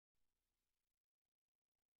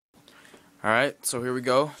Alright, so here we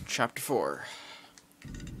go. Chapter 4.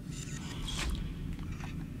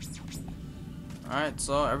 Alright,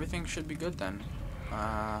 so everything should be good then.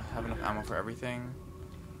 Have enough ammo for everything.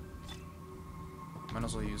 Might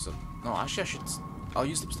as well use it. No, actually I'll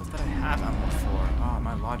use the stuff that I have ammo for. Ah,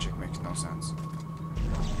 my logic makes no sense.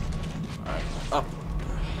 Alright, up.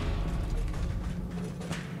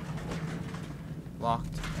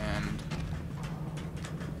 Locked and...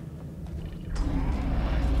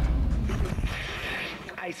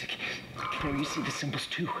 Isaac, can you see the symbols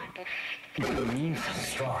too? It means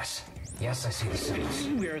Straws. Yes, I see the symbols.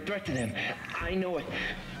 we are a threat to them. I know it.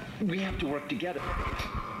 We have to work together.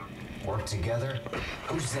 Work together?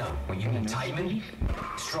 Who's them? When you mean Titan?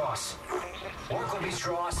 Straws. Work with me,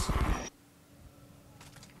 Straws.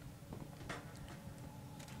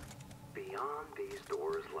 Beyond these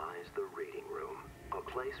doors lies the reading room, a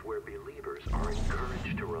place where believers are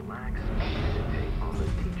encouraged to relax and meditate on the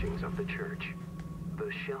teachings of the church.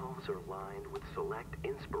 The shelves are lined with select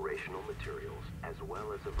inspirational materials, as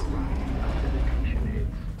well as a variety of meditation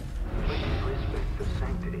aids. Please respect the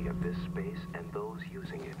sanctity of this space and those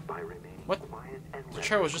using it by remaining quiet and The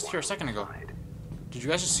chair was just here a second ago. Did you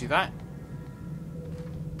guys just see that?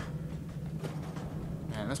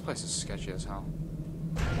 Man, this place is sketchy as hell.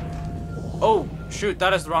 Oh, shoot,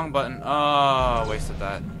 that is the wrong button. Oh, wasted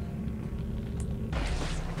that.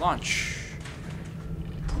 Launch.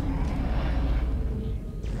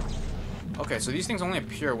 Okay, so these things only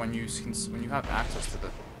appear when you have access to the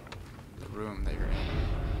room that you're in.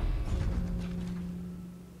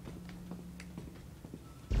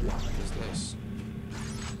 What is this?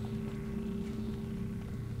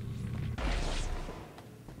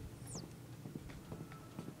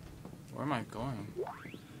 Where am I going?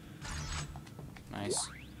 Nice.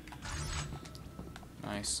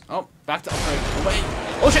 Nice. Oh, back to upgrade. Oh, wait.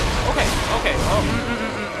 Oh shit. Okay. Okay. Oh.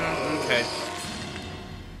 Okay.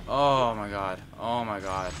 Oh my god. Oh my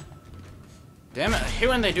god. Damn it. I hate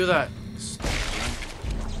when they do that.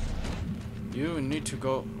 You need to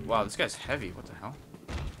go. Wow, this guy's heavy. What the hell?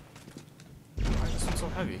 Why is this one so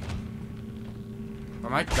heavy? Or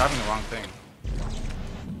am I grabbing the wrong thing?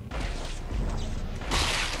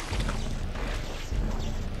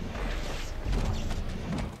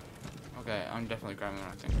 Okay, I'm definitely grabbing the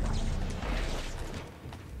wrong thing.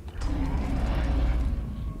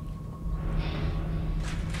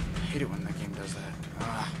 I hate it when that game does that.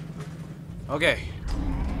 Okay.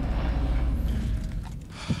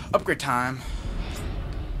 Upgrade time.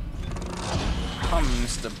 Come,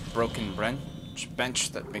 Mr. Broken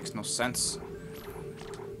Bench that makes no sense.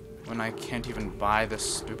 When I can't even buy this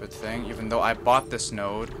stupid thing, even though I bought this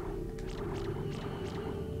node.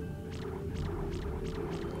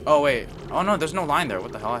 Oh wait. Oh no, there's no line there.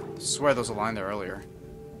 What the hell? I swear there was a line there earlier.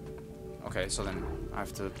 Okay, so then I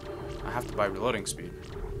have to buy reloading speed.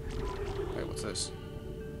 Wait, what's this?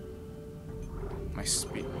 My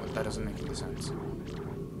speed. That doesn't make any sense.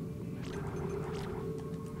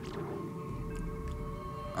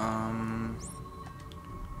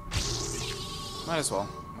 Might as well.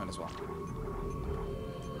 Might as well.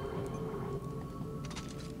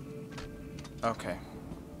 Okay.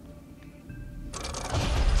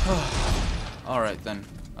 Alright then.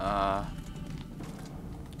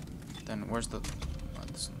 Then where's the...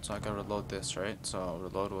 So I gotta reload this, right? So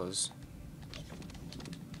reload was...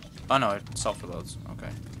 Oh no, it self-reloads. Okay.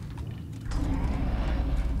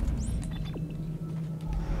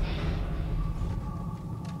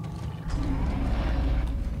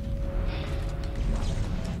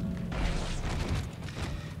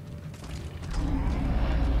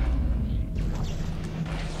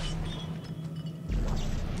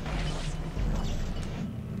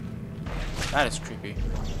 That is creepy.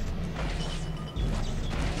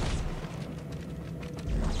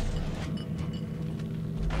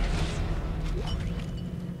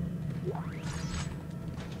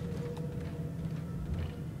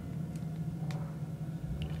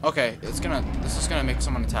 Okay, this is gonna make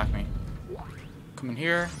someone attack me. Come in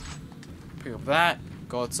here, pick up that,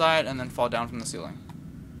 go outside, and then fall down from the ceiling.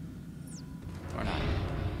 Or not.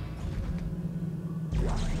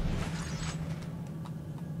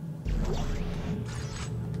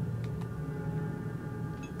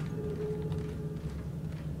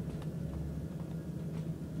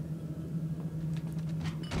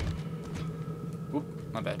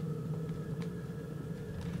 Oop, my bad.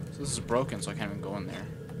 So this is broken, so I can't even go in there.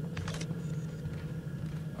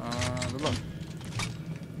 Reload.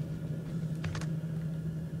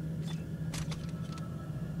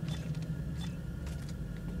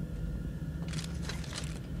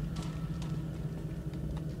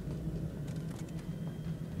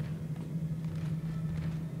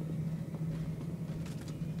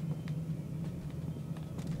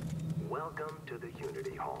 Welcome to the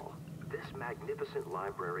Unity Hall. This magnificent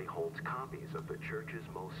library holds copies of the church's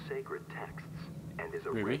most sacred texts and is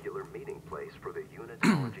a regular meeting place for the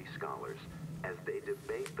Unitology scholars as they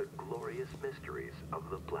debate the glorious mysteries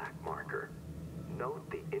of the Black Marker. Note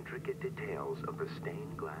the intricate details of the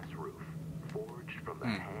stained glass roof, forged from the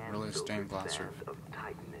hand-filtered sand of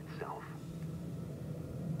Titan itself.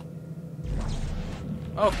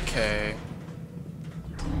 Okay.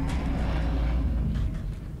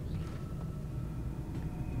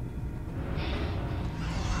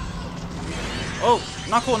 Oh,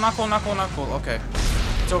 not cool, not cool, not cool, not cool. Okay.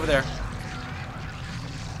 It's over there.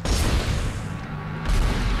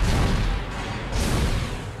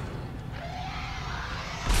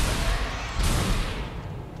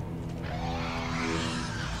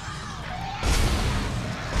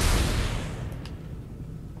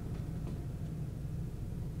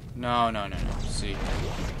 No, no, no, no. See.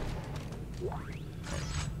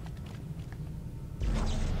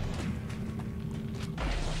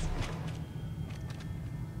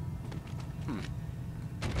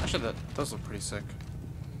 Actually, that does look pretty sick.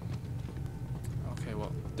 Okay,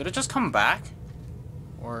 well, did it just come back?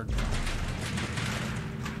 Or...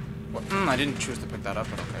 Well, I didn't choose to pick that up,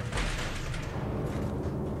 but okay.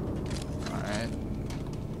 Alright.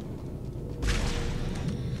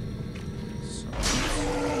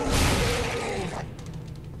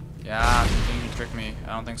 Yeah, you think you tricked me.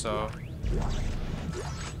 I don't think so.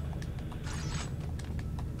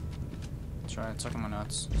 Try it, suck on my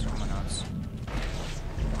nuts. Suck on my nuts.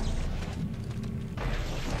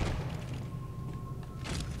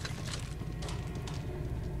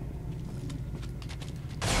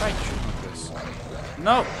 Try shooting like this.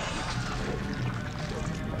 No!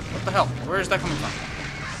 What the hell? Where is that coming from?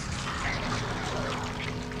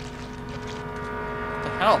 What the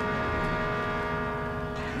hell?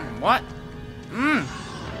 What?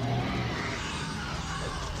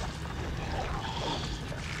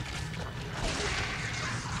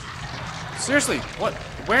 Seriously, what?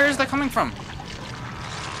 Where is that coming from?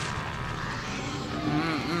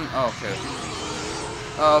 Oh, okay.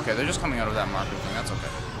 Oh, okay, they're just coming out of that marker thing. That's okay.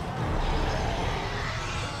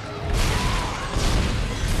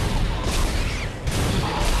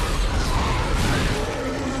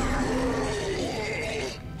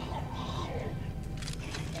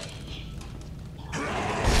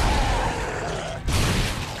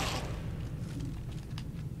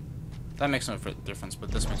 That makes no difference,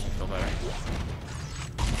 but this makes me feel better.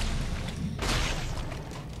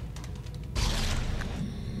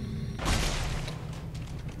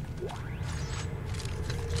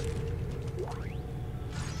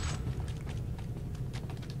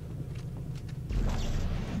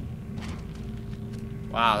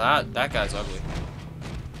 Wow, that guy's ugly.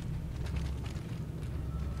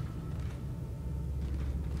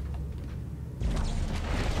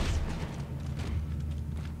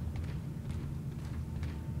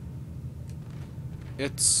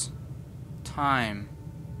 It's time.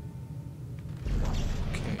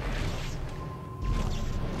 Okay.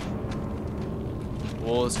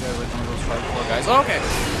 Whoa, this guy's like one of those hardcore guys. Okay.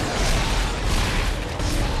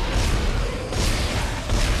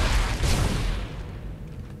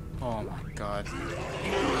 Oh my god.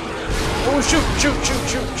 Oh shoot, shoot, shoot,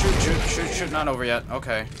 shoot, shoot, shoot, shoot, shoot. Not over yet.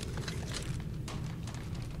 Okay.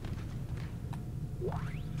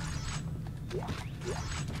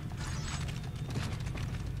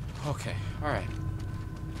 Okay, alright.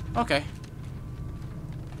 Okay.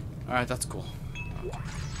 Alright, that's cool.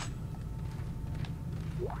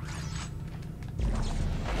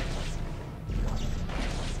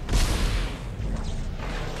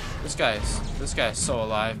 Okay. This guy is so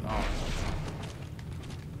alive. Oh.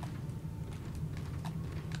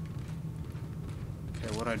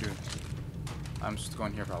 Okay, what do I do? I'm just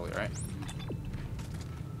going here probably, right?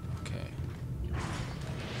 Okay.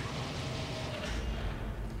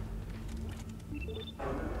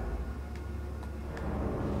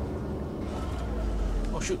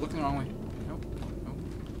 Oh shoot, looking the wrong way. Nope. Nope.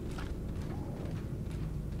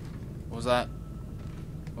 What was that?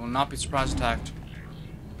 I will not be surprise attacked.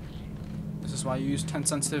 This is why you use 10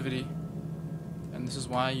 sensitivity. And this is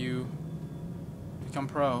why you become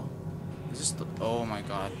pro. Is this the... Oh my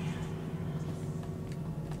god.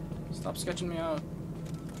 Stop sketching me out.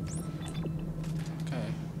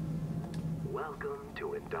 Okay. Welcome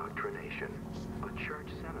to Indoctrination. A church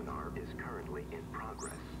seminar is currently in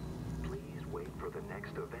progress. Please wait for the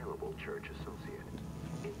next available church associate.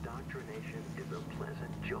 Indoctrination is a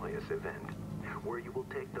pleasant, joyous event where you will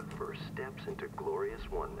take the first steps into glorious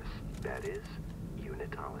oneness. That is,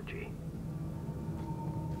 Unitology.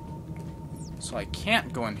 So I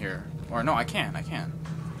can't go in here. Or no, I can.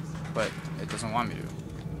 but it doesn't want me to.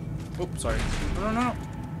 Oops, sorry. No.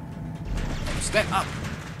 Stand up!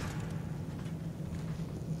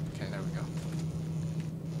 Okay, there we go.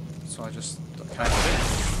 So I just... Can I fit?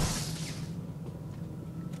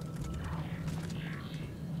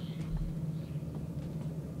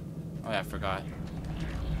 Oh yeah, I forgot.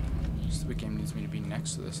 Stupid game needs me to be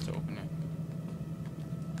next to this to open it.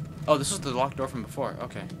 Oh, this is the locked door from before.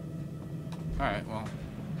 Okay. Alright, well.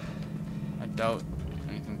 I doubt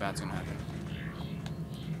anything bad's gonna happen.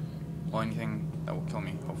 Well, anything that will kill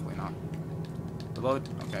me. Hopefully not. Reload.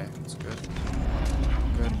 Okay, that's good.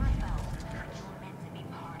 Good.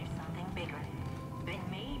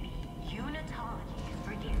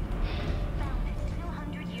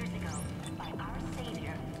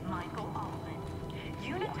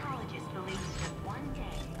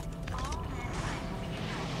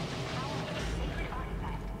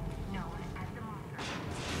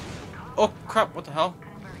 Oh crap, what the hell?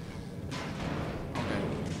 Okay.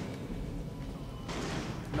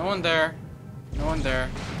 No one there. No one there.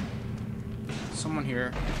 Someone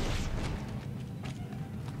here.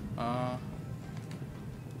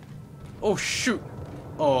 Oh shoot!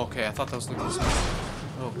 Oh, okay, I thought that was like this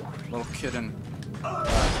little kid in...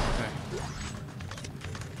 okay.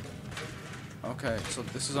 Okay, so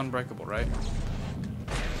this is unbreakable, right?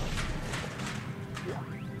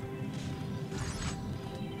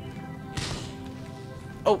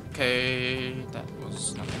 Okay, that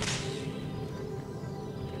was nothing.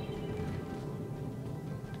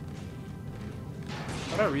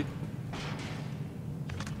 What did I read?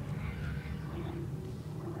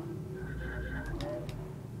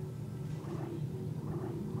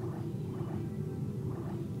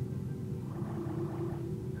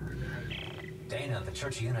 Dana, the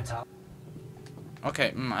Church of Unitology.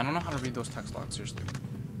 Okay, I don't know how to read those text logs, seriously.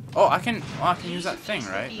 Oh, I can use that thing,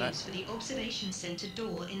 right? For the observation center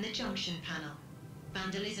door in the junction panel.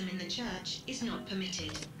 Vandalism in the church is not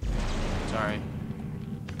permitted. Sorry.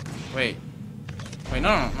 Wait,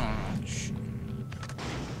 no. Shh.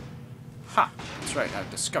 Ha! That's right,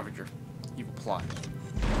 I've discovered your evil plot.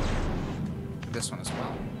 This one as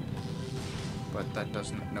well. But that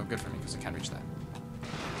does no good for me because I can't reach that.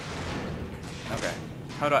 Okay.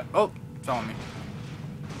 How do I... Oh! Fell on me.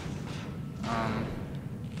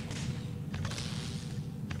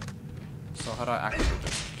 So how do I activate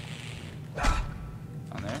this?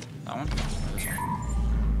 On there? That one? Or this one?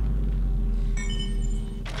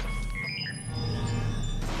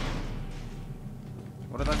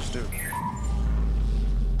 What did I just do?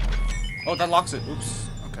 Oh, that locks it. Oops.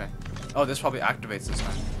 Okay. Oh, this probably activates this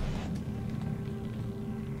time.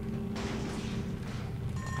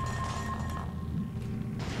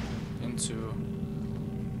 Into...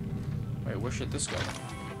 Wait, where should this go?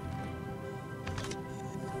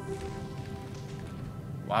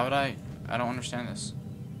 Why would I don't understand this.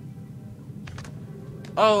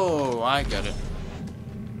 Oh, I get it.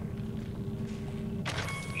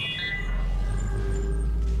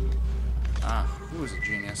 Ah, who is a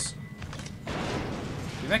genius? Do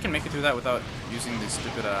you think I can make it through that without using the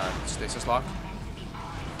stupid stasis lock?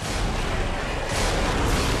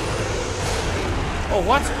 Oh,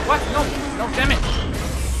 what? What? No, damn it!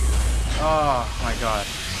 Oh my god.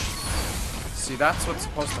 See, that's what's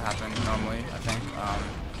supposed to happen normally, I think.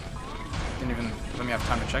 Didn't even let me have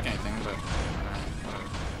time to check anything, but whatever.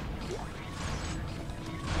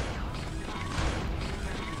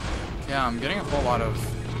 Yeah, I'm getting a whole lot of...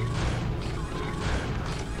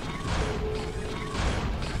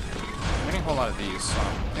 I'm getting a whole lot of these, so I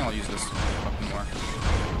think I'll use this weapon more.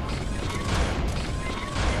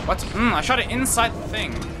 What? I shot it inside the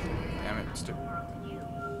thing! Damn it, stupid.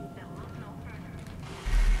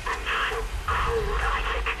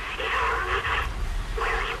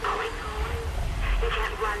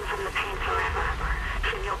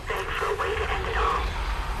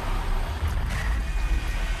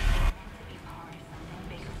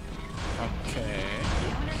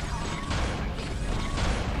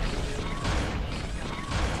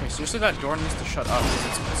 Seriously, that door needs to shut up because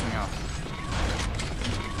it's pissing me off.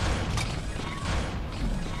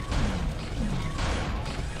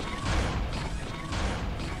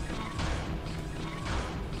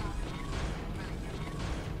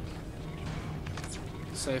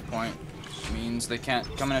 Save point means they can't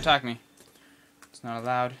come and attack me. It's not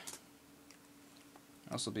allowed.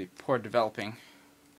 Also be poor developing.